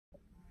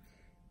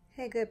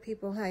Hey good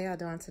people, how y'all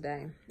doing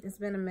today? It's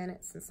been a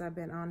minute since I've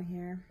been on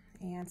here,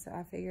 and so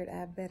I figured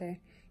I better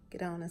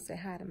get on and say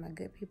hi to my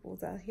good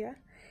peoples out here.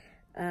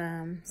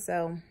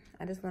 So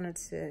I just wanted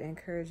to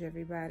encourage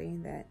everybody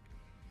that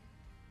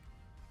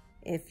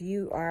if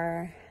you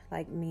are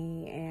like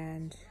me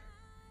and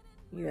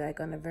you're like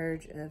on the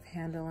verge of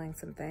handling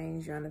some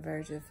things, you're on the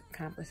verge of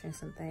accomplishing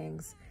some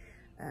things,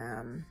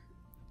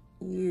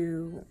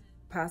 you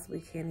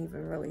possibly can't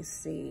even really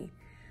see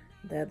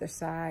the other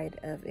side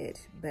of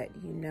it, but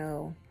you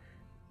know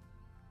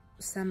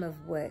some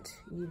of what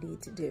you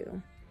need to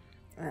do.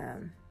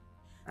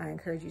 I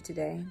encourage you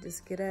today,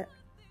 just get up,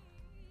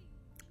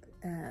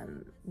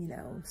 you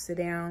know, sit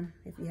down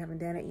if you haven't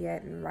done it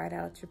yet and write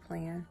out your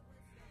plan,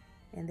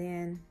 and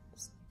then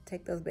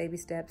take those baby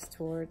steps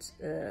towards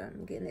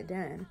getting it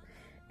done.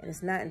 And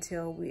it's not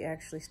until we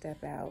actually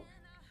step out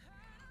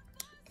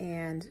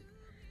and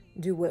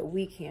do what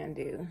we can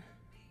do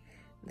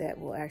that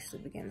we'll actually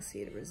begin to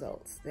see the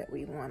results that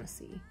we want to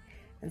see.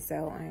 And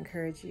so I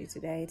encourage you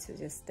today to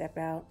just step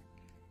out.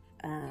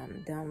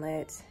 Don't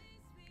let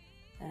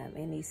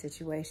any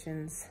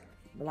situations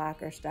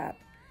block or stop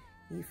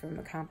you from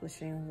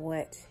accomplishing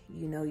what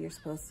you know you're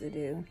supposed to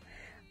do.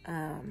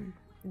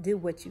 Do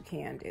what you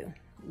can do.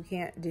 We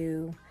can't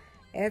do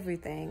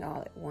everything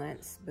all at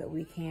once, but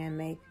we can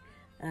make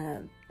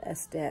a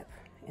step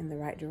in the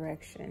right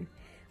direction.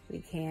 We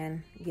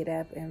can get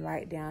up and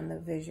write down the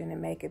vision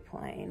and make it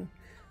plain.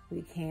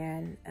 We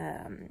can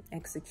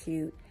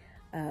execute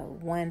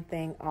one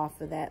thing off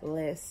of that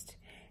list.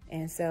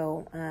 And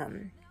so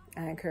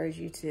I encourage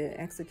you to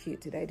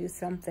execute today. Do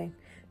something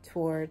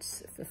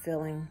towards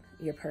fulfilling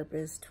your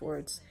purpose,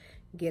 towards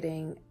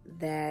getting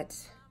that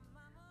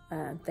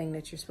thing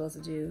that you're supposed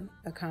to do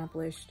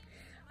accomplished.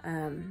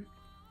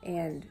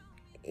 And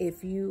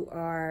if you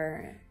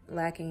are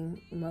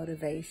lacking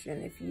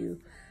motivation, if you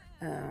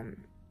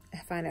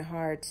find it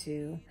hard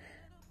to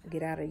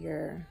get out of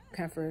your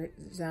comfort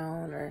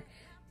zone, or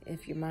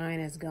if your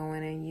mind is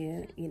going and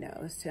you know,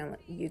 it's telling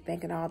you're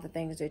thinking all the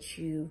things that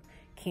you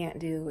can't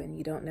do and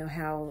you don't know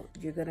how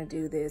you're going to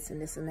do this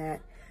and this and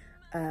that,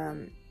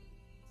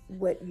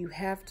 what you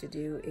have to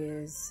do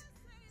is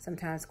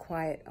sometimes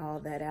quiet all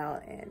that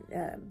out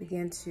and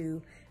begin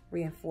to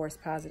reinforce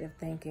positive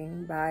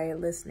thinking by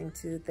listening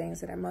to things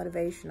that are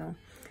motivational.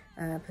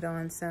 Put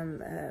on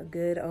some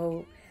good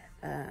old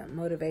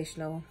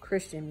motivational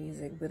Christian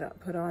music, but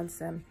put on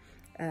some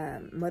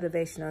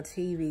motivational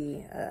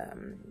TV.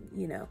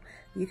 You know,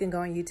 you can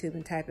go on YouTube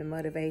and type in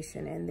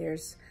motivation, and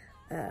there's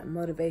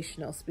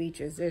motivational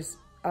speeches. There's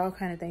all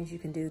kind of things you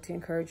can do to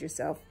encourage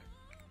yourself.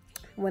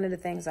 One of the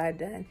things I've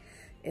done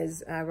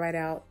is I wrote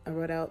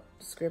out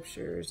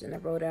scriptures, and I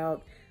wrote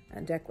out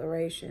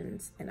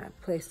declarations, and I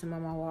placed them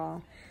on my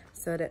wall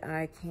so that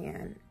I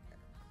can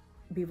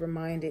be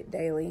reminded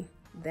daily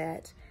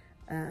that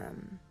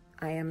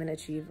I am an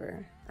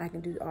achiever. I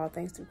can do all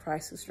things through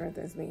Christ who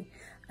strengthens me.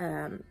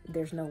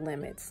 There's no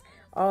limits.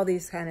 All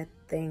these kind of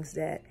things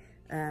that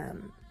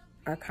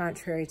are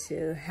contrary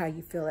to how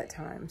you feel at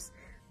times,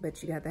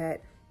 but you got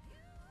that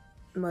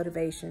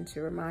motivation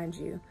to remind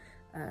you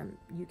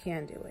you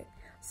can do it.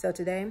 So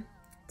today,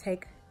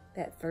 take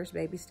that first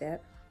baby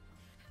step,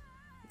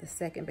 the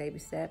second baby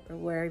step, or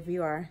wherever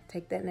you are,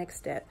 take that next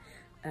step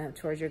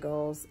towards your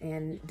goals,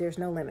 and there's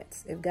no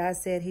limits. If God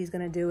said he's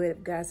going to do it,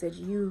 if God said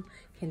you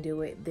can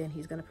do it, then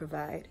he's going to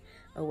provide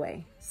a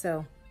way.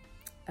 So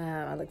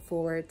I look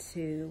forward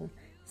to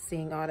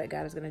seeing all that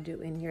God is going to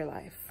do in your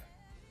life.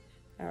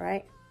 All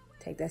right,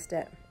 take that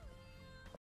step.